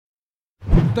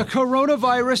The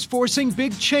coronavirus forcing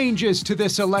big changes to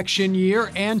this election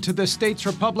year and to the state's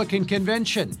Republican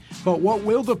convention. But what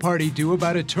will the party do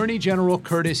about Attorney General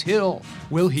Curtis Hill?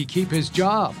 Will he keep his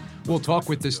job? We'll talk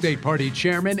with the state party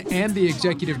chairman and the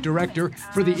executive director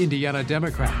for the Indiana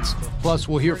Democrats. Plus,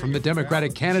 we'll hear from the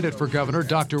Democratic candidate for governor,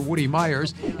 Dr. Woody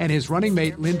Myers, and his running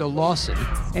mate, Linda Lawson,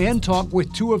 and talk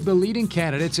with two of the leading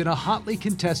candidates in a hotly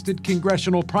contested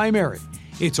congressional primary.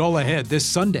 It's all ahead this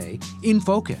Sunday in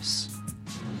Focus.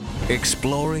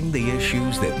 Exploring the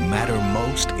issues that matter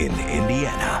most in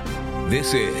Indiana.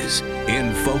 This is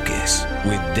In Focus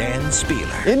with Dan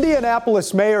Spieler.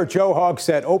 Indianapolis Mayor Joe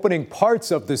Hogsett opening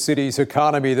parts of the city's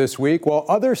economy this week, while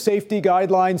other safety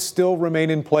guidelines still remain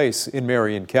in place in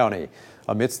Marion County.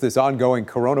 Amidst this ongoing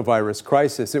coronavirus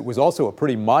crisis, it was also a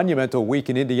pretty monumental week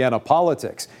in Indiana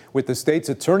politics, with the state's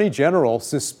attorney general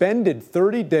suspended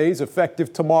 30 days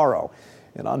effective tomorrow.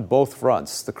 And on both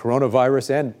fronts, the coronavirus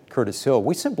and Curtis Hill,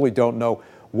 we simply don't know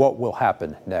what will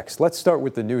happen next. Let's start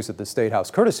with the news at the State House.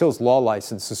 Curtis Hill's law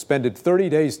license suspended 30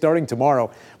 days starting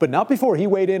tomorrow, but not before he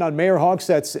weighed in on Mayor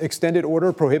Hogsett's extended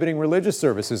order prohibiting religious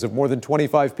services of more than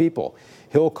 25 people.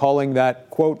 Hill calling that,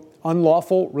 quote,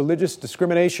 unlawful religious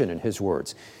discrimination, in his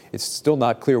words. It's still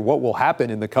not clear what will happen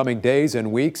in the coming days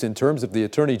and weeks in terms of the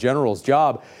Attorney General's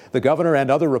job. The governor and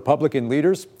other Republican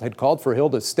leaders had called for Hill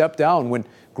to step down when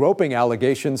groping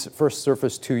allegations first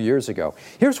surfaced 2 years ago.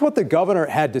 Here's what the governor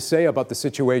had to say about the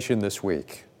situation this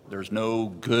week. There's no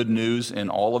good news in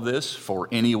all of this for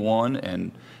anyone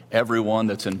and everyone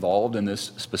that's involved in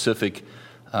this specific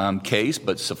case,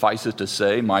 but suffice it to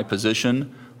say, my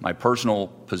position, my personal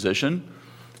position,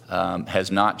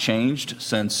 has not changed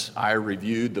since I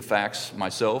reviewed the facts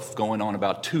myself going on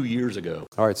about 2 years ago.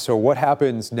 All right, so what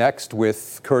happens next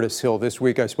with Curtis Hill? This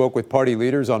week I spoke with party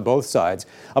leaders on both sides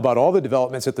about all the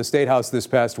developments at the State House this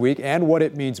past week and what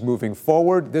it means moving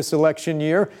forward this election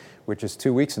year, which is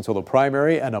 2 weeks until the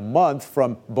primary and a month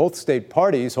from both state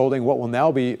parties holding what will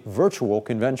now be virtual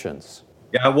conventions.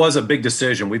 Yeah, it was a big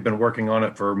decision. We've been working on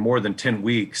it for more than 10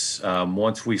 weeks.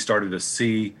 Once we started to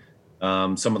see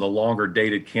some of the longer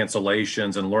dated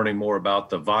cancellations and learning more about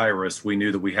the virus, we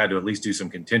knew that we had to at least do some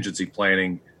contingency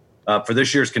planning. For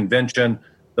this year's convention,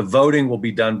 the voting will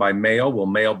be done by mail. We'll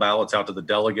mail ballots out to the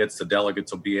delegates. The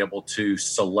delegates will be able to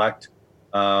select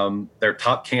their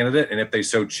top candidate, and if they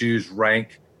so choose,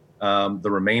 rank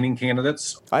the remaining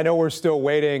candidates. I know we're still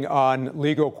waiting on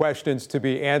legal questions to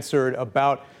be answered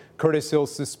about Curtis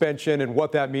Hill's suspension and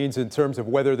what that means in terms of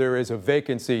whether there is a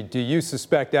vacancy. Do you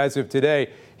suspect, as of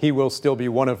today, he will still be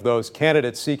one of those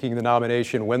candidates seeking the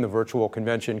nomination when the virtual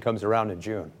convention comes around in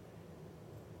June?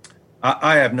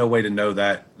 I have no way to know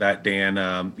that Dan.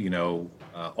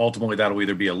 Ultimately, that'll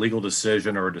either be a legal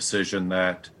decision or a decision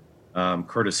that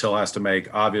Curtis Hill has to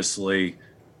make. Obviously,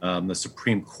 the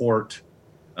Supreme Court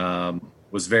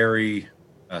was very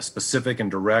specific and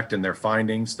direct in their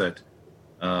findings that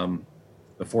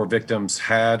the four victims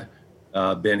had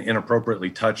been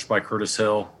inappropriately touched by Curtis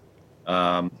Hill.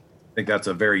 I think that's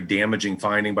a very damaging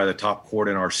finding by the top court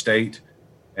in our state,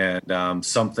 and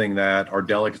something that our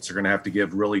delegates are going to have to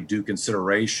give really due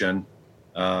consideration.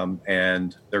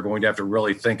 And they're going to have to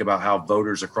really think about how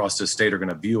voters across this state are going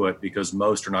to view it, because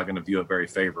most are not going to view it very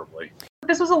favorably.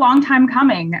 This was a long time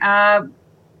coming.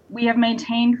 We have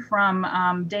maintained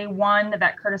from day one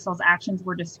that Curtis Hill's actions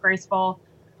were disgraceful,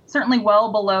 certainly well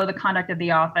below the conduct of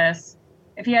the office.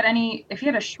 If he had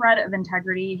a shred of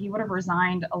integrity, he would have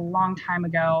resigned a long time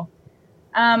ago.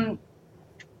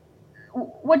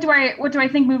 What do I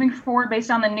think moving forward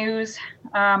based on the news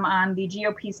on the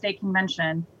GOP state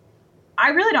convention? I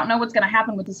really don't know what's going to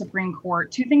happen with the Supreme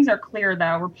Court. Two things are clear,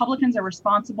 though. Republicans are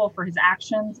responsible for his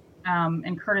actions,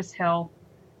 and Curtis Hill.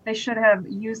 They should have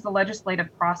used the legislative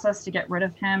process to get rid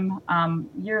of him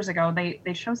years ago.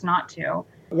 They chose not to.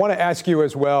 I want to ask you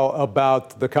as well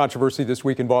about the controversy this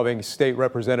week involving State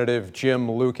Representative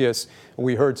Jim Lucas.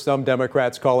 We heard some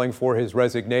Democrats calling for his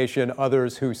resignation,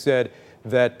 others who said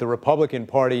that the Republican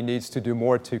Party needs to do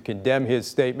more to condemn his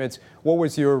statements. What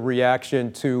was your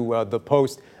reaction to the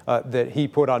post that he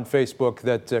put on Facebook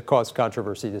that caused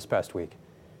controversy this past week?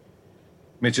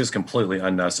 It's just completely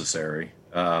unnecessary.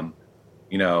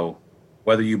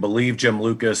 Whether you believe Jim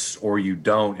Lucas or you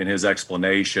don't in his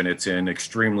explanation, it's in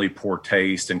extremely poor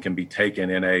taste and can be taken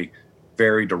in a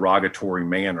very derogatory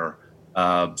manner.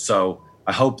 So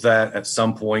I hope that at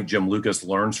some point Jim Lucas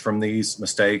learns from these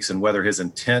mistakes, and whether his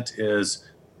intent is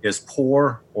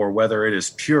poor or whether it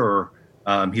is pure,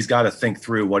 he's got to think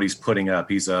through what he's putting up.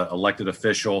 He's an elected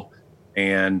official,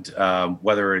 and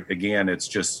whether, again, it's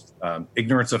just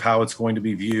ignorance of how it's going to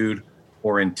be viewed,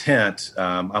 or intent.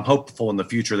 I'm hopeful in the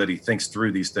future that he thinks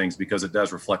through these things because it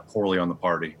does reflect poorly on the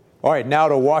party. All right, now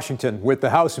to Washington, with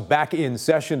the House back in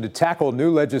session to tackle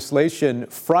new legislation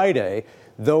Friday,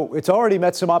 though it's already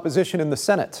met some opposition in the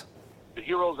Senate. The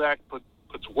HEROES Act puts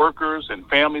workers and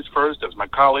families first, as my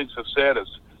colleagues have said, as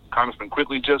Congressman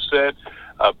Quigley just said,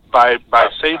 by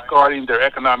safeguarding their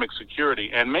economic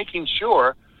security and making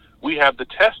sure we have the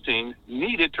testing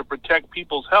needed to protect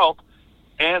people's health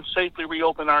and safely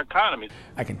reopen our economy.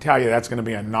 I can tell you that's going to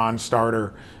be a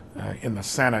non-starter in the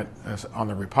Senate on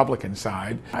the Republican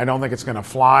side. I don't think it's going to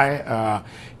fly,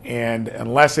 and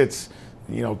unless it's,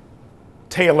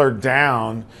 tailored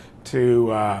down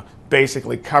to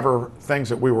basically cover things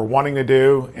that we were wanting to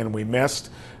do and we missed,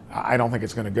 I don't think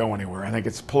it's going to go anywhere. I think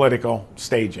it's political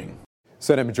staging.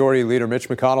 Senate Majority Leader Mitch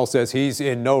McConnell says he's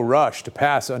in no rush to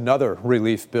pass another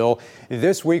relief bill.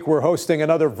 This week, we're hosting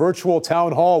another virtual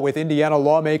town hall with Indiana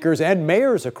lawmakers and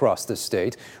mayors across the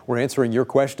state. We're answering your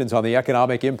questions on the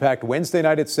economic impact Wednesday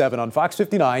night at 7 on Fox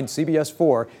 59, CBS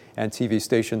 4, and TV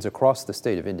stations across the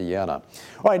state of Indiana.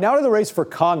 All right, now to the race for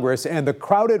Congress and the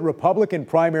crowded Republican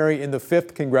primary in the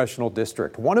 5th Congressional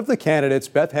District. One of the candidates,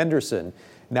 Beth Henderson,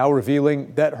 now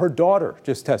revealing that her daughter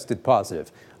just tested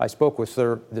positive. I spoke with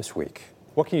her this week.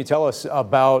 What can you tell us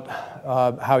about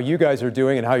how you guys are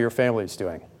doing and how your family is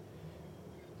doing?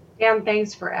 Dan,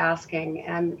 thanks for asking.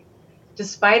 And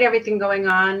despite everything going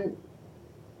on,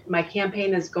 my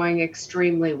campaign is going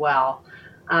extremely well.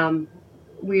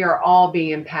 We are all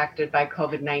being impacted by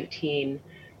COVID-19.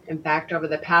 In fact, over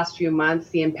the past few months,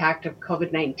 the impact of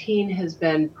COVID-19 has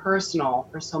been personal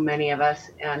for so many of us.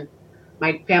 And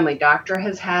my family doctor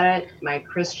has had it. My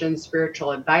Christian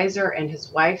spiritual advisor and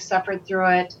his wife suffered through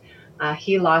it.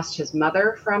 He lost his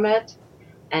mother from it.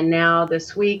 And now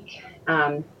this week,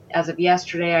 as of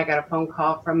yesterday, I got a phone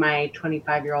call from my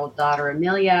 25-year-old daughter,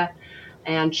 Amelia,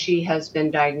 and she has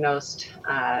been diagnosed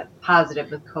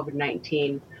positive with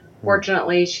COVID-19.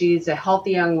 Fortunately, she's a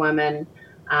healthy young woman.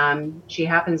 She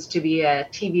happens to be a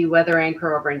TV weather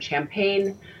anchor over in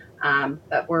Champaign,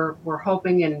 but we're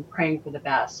hoping and praying for the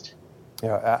best.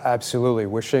 Yeah, absolutely.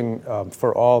 Wishing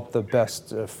for all the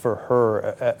best for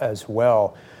her as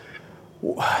well.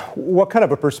 What kind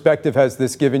of a perspective has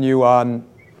this given you on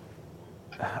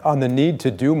the need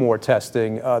to do more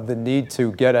testing, the need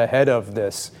to get ahead of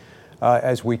this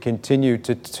as we continue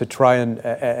to try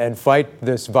and fight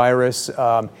this virus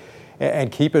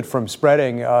and keep it from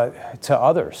spreading to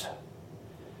others?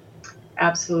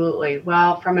 Absolutely.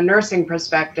 Well, from a nursing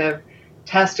perspective,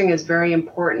 testing is very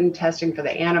important, testing for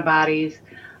the antibodies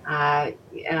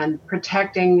and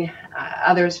protecting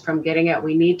others from getting it.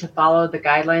 We need to follow the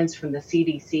guidelines from the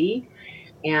CDC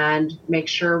and make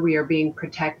sure we are being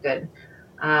protected.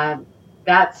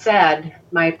 That said,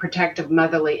 my protective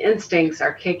motherly instincts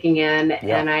are kicking in,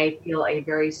 and I feel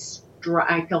very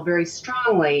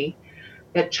strongly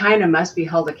that China must be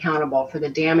held accountable for the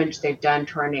damage they've done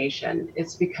to our nation.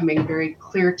 It's becoming very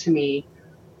clear to me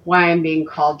why I'm being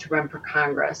called to run for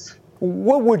Congress.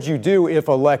 What would you do if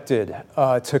elected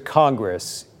to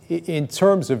Congress in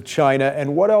terms of China,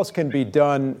 and what else can be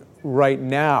done right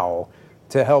now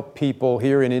to help people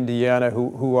here in Indiana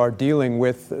who are dealing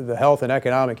with the health and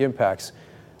economic impacts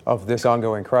of this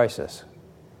ongoing crisis?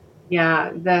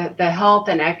 Yeah, the health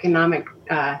and economic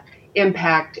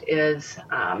impact is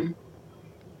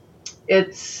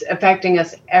it's affecting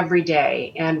us every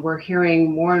day, and we're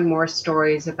hearing more and more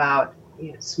stories about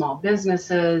small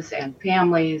businesses and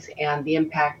families and the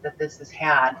impact that this has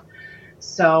had.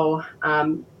 So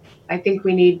I think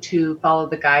we need to follow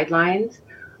the guidelines.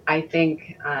 I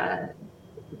think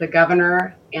the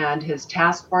governor and his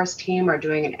task force team are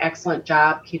doing an excellent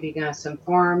job keeping us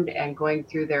informed and going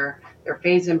through their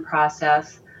phase-in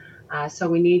process. So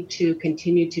we need to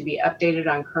continue to be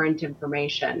updated on current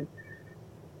information.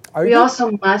 We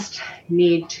also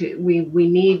need to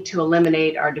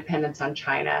eliminate our dependence on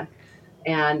China.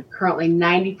 And currently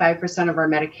 95% of our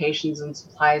medications and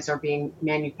supplies are being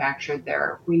manufactured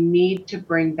there. We need to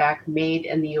bring back Made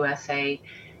in the USA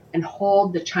and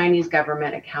hold the Chinese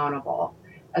government accountable.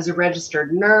 As a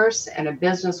registered nurse and a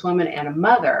businesswoman and a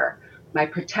mother, my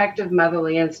protective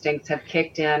motherly instincts have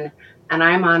kicked in, and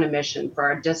I'm on a mission for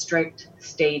our district,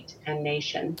 state, and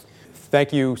nation.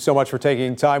 Thank you so much for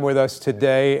taking time with us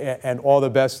today, and all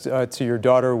the best to your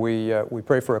daughter. We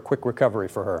pray for a quick recovery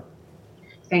for her.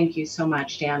 Thank you so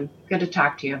much, Dan. Good to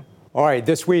talk to you. All right,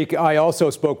 this week I also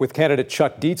spoke with candidate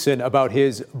Chuck Dietzen about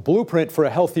his blueprint for a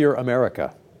healthier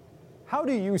America. How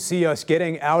do you see us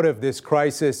getting out of this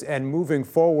crisis and moving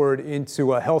forward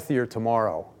into a healthier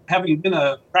tomorrow? having been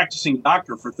a practicing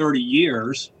doctor for 30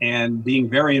 years and being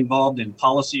very involved in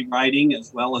policy writing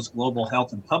as well as global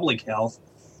health and public health,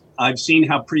 I've seen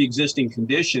how pre-existing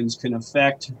conditions can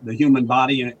affect the human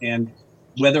body and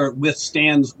whether it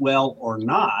withstands well or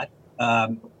not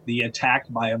the attack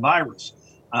by a virus.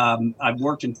 I've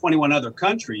worked in 21 other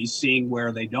countries, seeing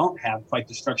where they don't have quite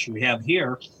the structure we have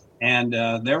here, and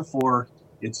therefore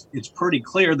it's pretty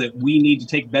clear that we need to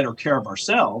take better care of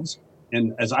ourselves.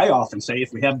 And as I often say,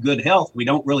 if we have good health, we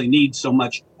don't really need so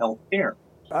much health care.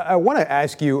 I want to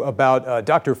ask you about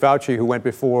Dr. Fauci, who went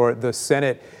before the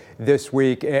Senate this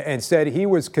week and said he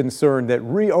was concerned that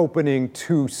reopening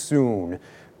too soon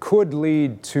could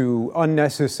lead to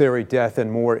unnecessary death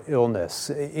and more illness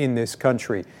in this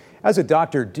country. As a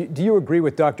doctor, do you agree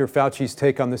with Dr. Fauci's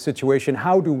take on the situation?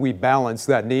 How do we balance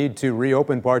that need to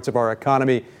reopen parts of our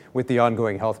economy with the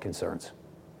ongoing health concerns?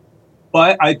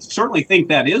 Well, I certainly think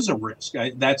that is a risk.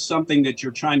 That's something that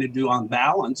you're trying to do on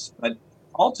balance. But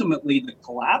ultimately, the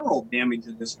collateral damage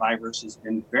of this virus has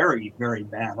been very, very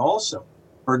bad also.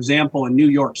 For example, in New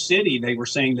York City, they were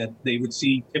saying that they would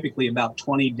see typically about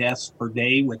 20 deaths per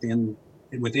day within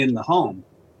the home.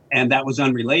 And that was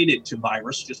unrelated to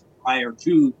virus, just prior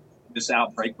to this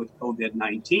outbreak with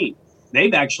COVID-19.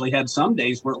 They've actually had some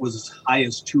days where it was as high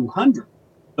as 200.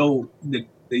 So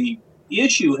the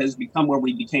issue has become where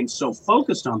we became so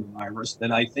focused on the virus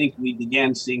that I think we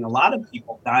began seeing a lot of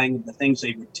people dying of the things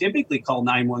they would typically call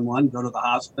 911, go to the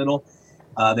hospital.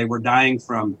 They were dying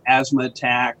from asthma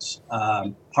attacks,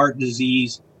 heart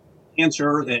disease,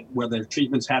 cancer, where their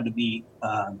treatments had to be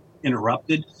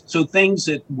interrupted. So things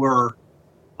that were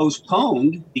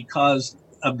postponed because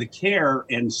of the care,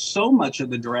 and so much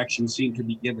of the direction seemed to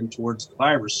be given towards the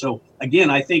virus. So again,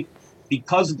 I think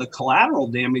because of the collateral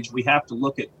damage, we have to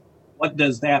look at what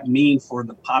does that mean for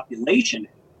the population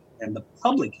and the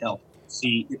public health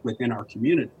see within our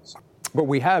communities. But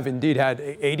we have indeed had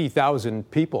 80,000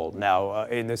 people now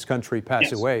in this country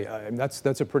pass away. And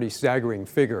that's a pretty staggering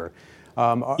figure.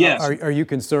 Yes. Are you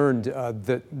concerned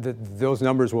that those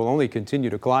numbers will only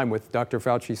continue to climb, with Dr.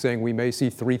 Fauci saying we may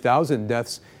see 3,000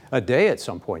 deaths a day at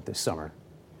some point this summer?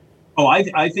 Oh,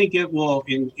 I think it will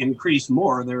increase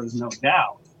more. There is no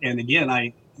doubt. And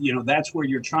again, that's where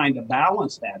you're trying to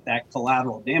balance that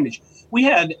collateral damage. We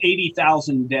had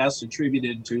 80,000 deaths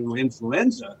attributed to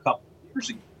influenza a couple of years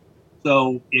ago.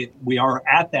 So we are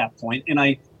at that point.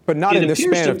 But not in the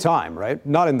span of time, right?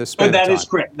 Not in the span of time. That is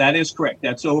correct. That is correct.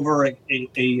 That's over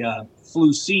a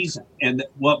flu season. And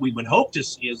what we would hope to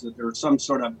see is that there's some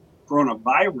sort of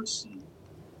coronavirus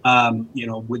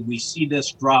season. Would we see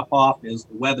this drop off as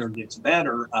the weather gets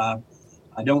better?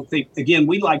 I don't think, again,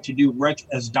 we like to do,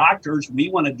 as doctors, we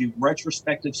want to do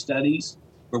retrospective studies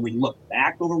where we look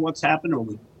back over what's happened, or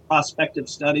we prospective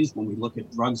studies when we look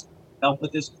at drugs that help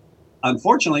with this.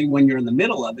 Unfortunately, when you're in the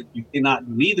middle of it, you cannot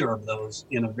do either of those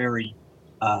in a very,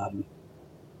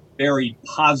 very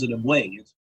positive way.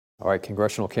 All right,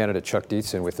 congressional candidate Chuck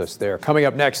Dietzen with us there. Coming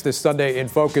up next this Sunday in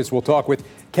Focus, we'll talk with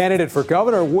candidate for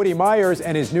governor Woody Myers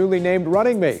and his newly named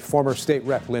running mate, former state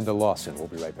rep Linda Lawson. We'll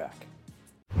be right back.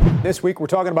 This week, we're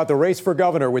talking about the race for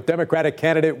governor with Democratic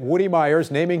candidate Woody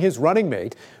Myers naming his running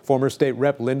mate, former state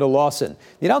rep Linda Lawson.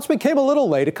 The announcement came a little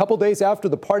late, a couple days after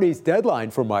the party's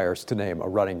deadline for Myers to name a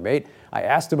running mate. I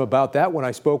asked him about that when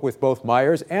I spoke with both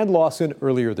Myers and Lawson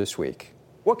earlier this week.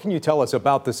 What can you tell us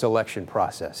about the selection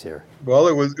process here? Well,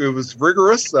 it was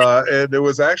rigorous, and it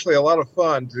was actually a lot of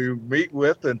fun to meet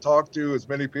with and talk to as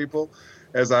many people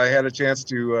as I had a chance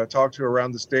to talk to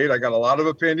around the state. I got a lot of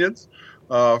opinions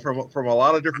from a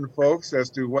lot of different folks as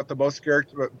to what the most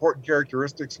important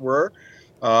characteristics were.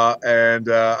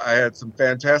 And I had some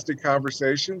fantastic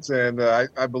conversations, and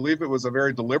I believe it was a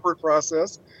very deliberate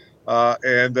process.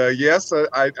 Yes,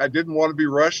 I didn't want to be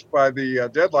rushed by the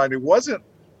deadline. It wasn't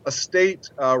a state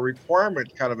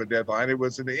requirement kind of a deadline. It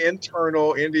was an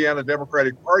internal Indiana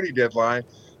Democratic Party deadline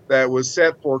that was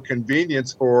set for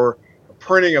convenience for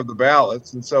printing of the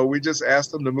ballots. And so we just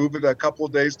asked them to move it a couple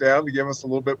of days down to give us a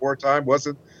little bit more time.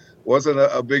 Wasn't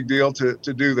a big deal to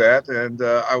do that. And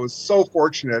I was so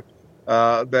fortunate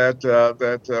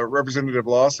that Representative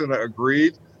Lawson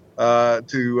agreed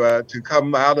to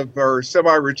come out of her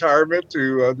semi-retirement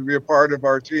to be a part of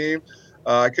our team.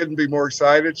 I couldn't be more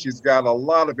excited. She's got a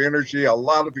lot of energy, a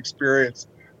lot of experience,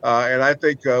 and I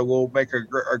think we'll make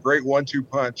a great 1-2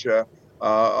 punch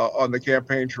on the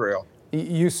campaign trail.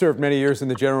 You served many years in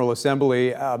the General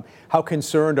Assembly. How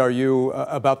concerned are you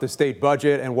about the state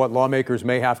budget and what lawmakers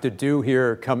may have to do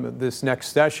here come this next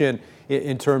session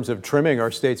in terms of trimming our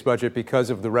state's budget because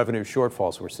of the revenue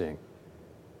shortfalls we're seeing?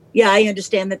 Yeah, I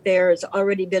understand that there's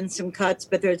already been some cuts,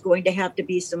 but there's going to have to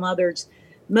be some others.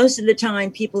 most of the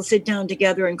time people sit down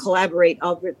together and collaborate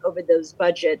over those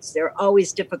budgets. They're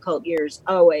always difficult years,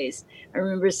 always. I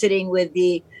remember sitting with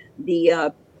the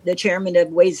chairman of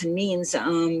Ways and Means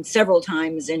several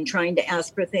times and trying to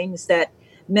ask for things that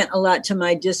meant a lot to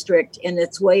my district. And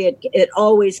it's way it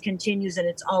always continues, and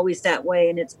it's always that way,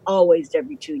 and it's always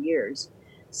every 2 years.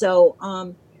 So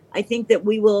I think that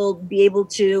we will be able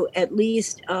to at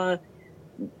least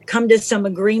come to some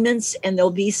agreements, and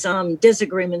there'll be some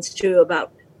disagreements too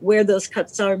about where those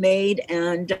cuts are made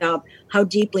and how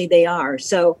deeply they are.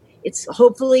 So it's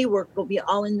hopefully we'll be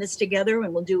all in this together,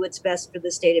 and we'll do what's best for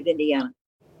the state of Indiana.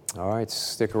 All right,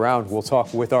 stick around. We'll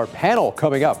talk with our panel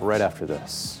coming up right after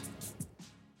this.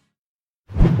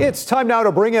 It's time now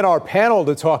to bring in our panel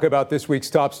to talk about this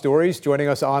week's top stories. Joining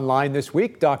us online this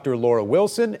week, Dr. Laura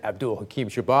Wilson, Abdul Hakim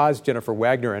Shabazz, Jennifer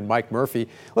Wagner, and Mike Murphy.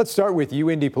 Let's start with you,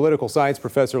 Indy political science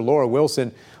professor Laura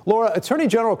Wilson. Laura, Attorney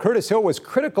General Curtis Hill was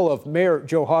critical of Mayor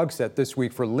Joe Hogsett this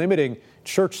week for limiting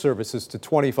church services to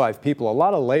 25 people. A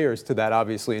lot of layers to that,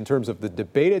 obviously, in terms of the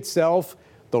debate itself,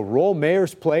 the role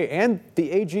mayors play, and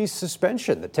the AG's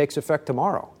suspension that takes effect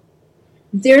tomorrow.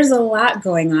 There's a lot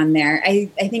going on there. I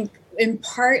think in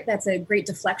part, that's a great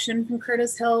deflection from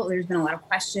Curtis Hill. There's been a lot of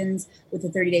questions with the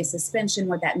 30-day suspension,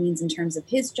 what that means in terms of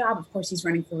his job. Of course, he's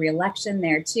running for re-election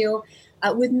there, too.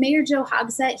 With Mayor Joe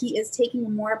Hogsett, he is taking a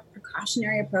more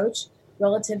precautionary approach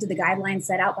relative to the guidelines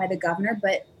set out by the governor.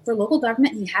 But for local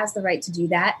government, he has the right to do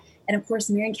that. And of course,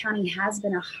 Marion County has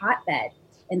been a hotbed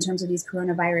in terms of these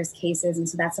coronavirus cases. And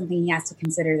so that's something he has to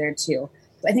consider there, too.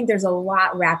 I think there's a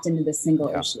lot wrapped into this single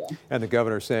issue. And the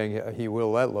governor saying he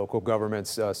will let local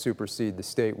governments supersede the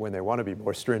state when they want to be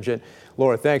more stringent.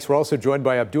 Laura, thanks. We're also joined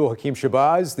by Abdul Hakim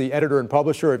Shabazz, the editor and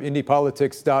publisher of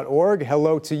IndyPolitics.org.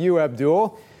 Hello to you,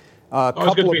 Abdul.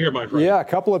 It's good to be here, my friend. Yeah, a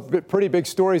couple of pretty big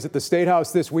stories at the State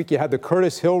House this week. You had the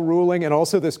Curtis Hill ruling and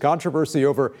also this controversy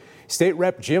over State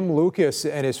Rep Jim Lucas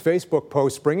and his Facebook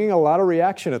post, bringing a lot of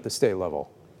reaction at the state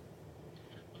level.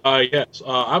 Yes.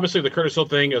 Obviously, the Curtis Hill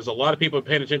thing is a lot of people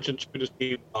paying attention to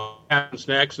see what happens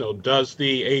next. Does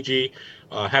the AG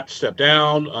have to step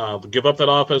down, give up that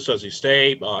office? Does he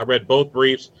stay? I read both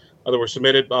briefs that were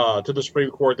submitted to the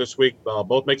Supreme Court this week.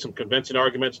 Both make some convincing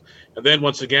arguments. And then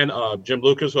once again, Jim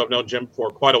Lucas, who I've known Jim for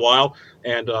quite a while,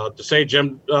 and to say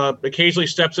Jim occasionally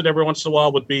steps in every once in a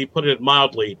while would be putting it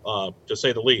mildly, to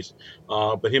say the least.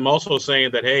 But him also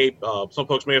saying that, hey, some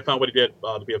folks may have found what he did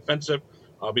to be offensive.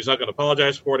 He's not going to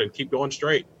apologize for it and keep going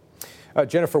straight.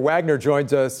 Jennifer Wagner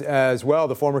joins us as well,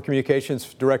 the former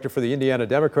communications director for the Indiana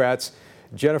Democrats.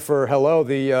 Jennifer, hello.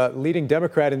 The leading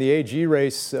Democrat in the AG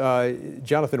race,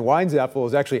 Jonathan Weinzapfel,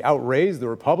 has actually outraised the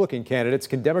Republican candidates.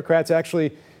 Can Democrats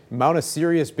actually mount a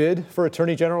serious bid for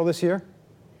Attorney General this year?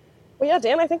 Well, yeah,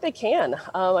 Dan, I think they can.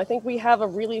 I think we have a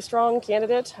really strong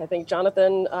candidate. I think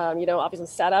Jonathan, obviously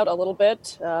sat out a little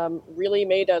bit, really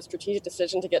made a strategic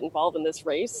decision to get involved in this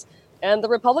race. And the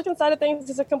Republican side of things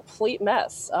is a complete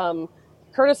mess.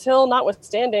 Curtis Hill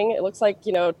notwithstanding, it looks like,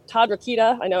 Todd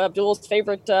Rokita, I know Abdul's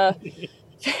favorite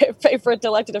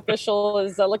elected official,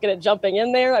 is looking at jumping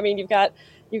in there. I mean, you've got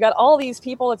all these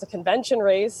people. It's a convention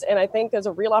race. And I think there's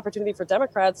a real opportunity for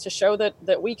Democrats to show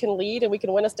that we can lead and we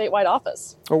can win a statewide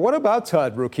office. Well, what about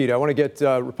Todd Rokita? I want to get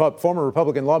former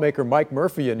Republican lawmaker Mike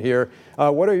Murphy in here.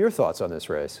 What are your thoughts on this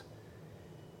race?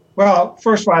 Well,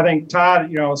 first of all, I think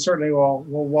Todd, certainly will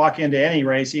walk into any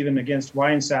race, even against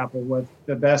Weinzapfel, with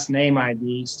the best name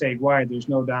ID statewide. There's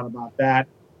no doubt about that.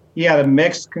 He had a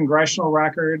mixed congressional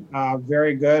record,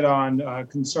 very good on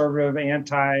conservative,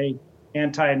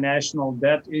 anti-national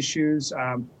debt issues.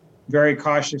 Very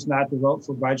cautious not to vote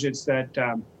for budgets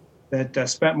that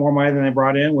spent more money than they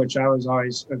brought in, which I was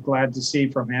always glad to see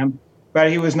from him. But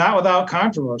he was not without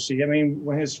controversy. I mean,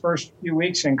 when his first few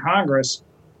weeks in Congress,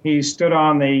 he stood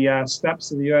on the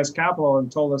steps of the U.S. Capitol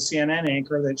and told a CNN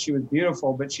anchor that she was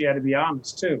beautiful, but she had to be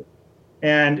honest too.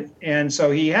 And so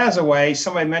he has a way.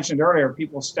 Somebody mentioned earlier,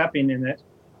 people stepping in it.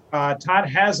 Todd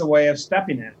has a way of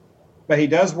stepping in it, but he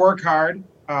does work hard.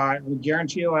 We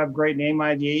guarantee he'll have great name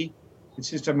ID. It's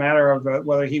just a matter of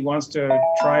whether he wants to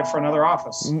try for another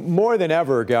office. More than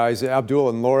ever, guys, Abdul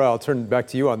and Laura, I'll turn back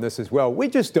to you on this as well. We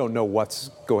just don't know what's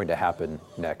going to happen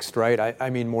next, right? I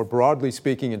mean, more broadly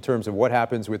speaking, in terms of what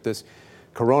happens with this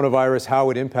coronavirus, how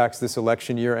it impacts this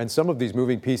election year, and some of these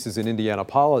moving pieces in Indiana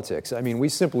politics. I mean, we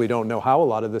simply don't know how a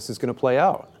lot of this is going to play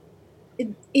out.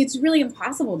 It's really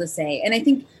impossible to say. And I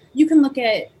think you can look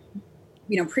at,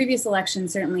 previous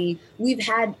elections, certainly. We've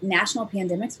had national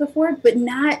pandemics before, but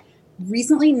not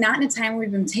recently, not in a time where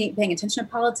we've been paying attention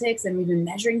to politics and we've been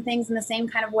measuring things in the same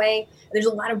kind of way. There's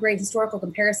a lot of great historical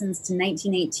comparisons to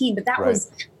 1918, but that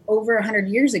was over 100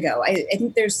 years ago. I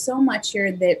think there's so much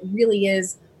here that really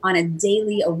is on a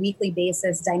daily, a weekly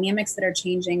basis, dynamics that are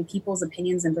changing, people's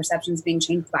opinions and perceptions being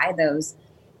changed by those.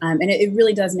 And it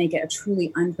really does make it a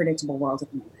truly unpredictable world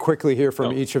at the moment. Quickly hear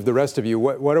from each of the rest of you.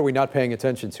 What are we not paying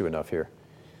attention to enough here?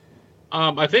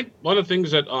 I think one of the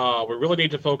things that we really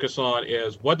need to focus on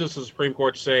is what does the Supreme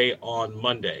Court say on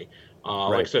Monday?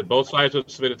 Like I said, both sides have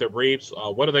submitted their briefs.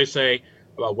 What do they say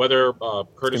about whether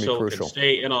Curtis Hill can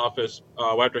stay in office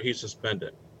after he's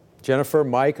suspended? Jennifer,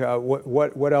 Mike,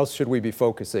 what else should we be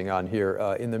focusing on here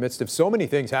in the midst of so many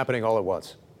things happening all at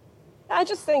once? I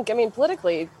just think,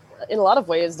 politically, in a lot of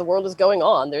ways, the world is going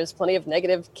on. There's plenty of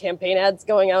negative campaign ads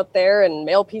going out there and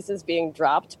mail pieces being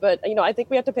dropped. But, I think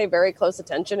we have to pay very close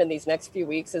attention in these next few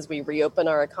weeks as we reopen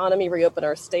our economy, reopen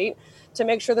our state, to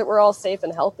make sure that we're all safe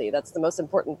and healthy. That's the most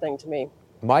important thing to me.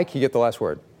 Mike, you get the last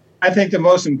word. I think the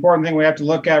most important thing we have to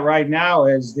look at right now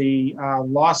is the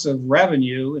loss of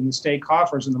revenue in the state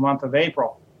coffers in the month of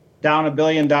April. Down $1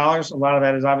 billion. A lot of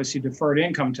that is obviously deferred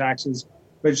income taxes,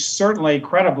 but certainly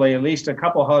credibly at least a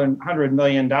couple $100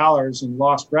 million in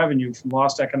lost revenue from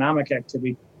lost economic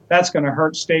activity. That's going to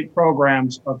hurt state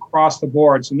programs across the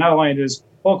board. So not only does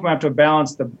Holcomb have to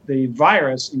balance the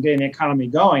virus and getting the economy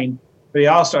going, but he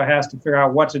also has to figure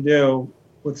out what to do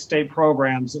with state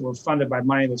programs that were funded by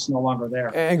money that's no longer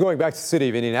there. And going back to the city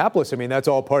of Indianapolis, that's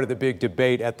all part of the big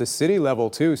debate at the city level,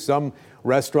 too. Some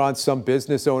restaurants, some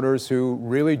business owners who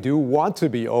really do want to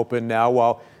be open now,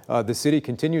 while the city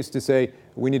continues to say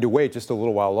we need to wait just a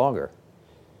little while longer.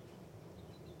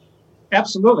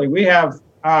 Absolutely. We have,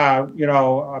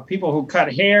 people who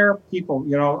cut hair,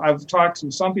 I've talked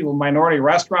to some people, minority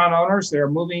restaurant owners. They're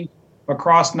moving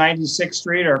across 96th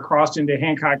Street or across into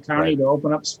Hancock County to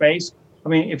open up space.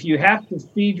 If you have to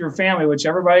feed your family, which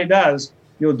everybody does,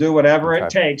 you'll do whatever it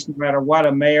takes, no matter what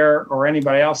a mayor or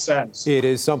anybody else says. It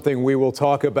is something we will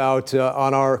talk about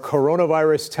on our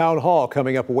coronavirus town hall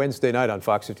coming up Wednesday night on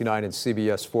Fox 59 and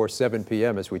CBS 4, 7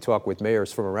 p.m. as we talk with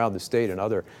mayors from around the state and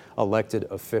other elected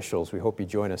officials. We hope you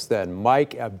join us then.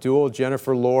 Mike, Abdul,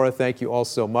 Jennifer, Laura, thank you all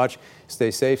so much. Stay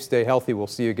safe, stay healthy. We'll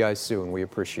see you guys soon. We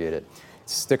appreciate it.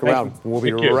 Stick around. We'll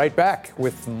be right back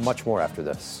with much more after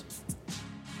this.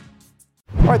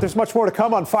 All right, there's much more to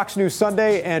come on Fox News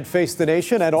Sunday and Face the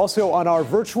Nation, and also on our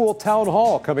virtual town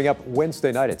hall coming up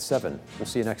Wednesday night at 7. We'll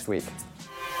see you next week.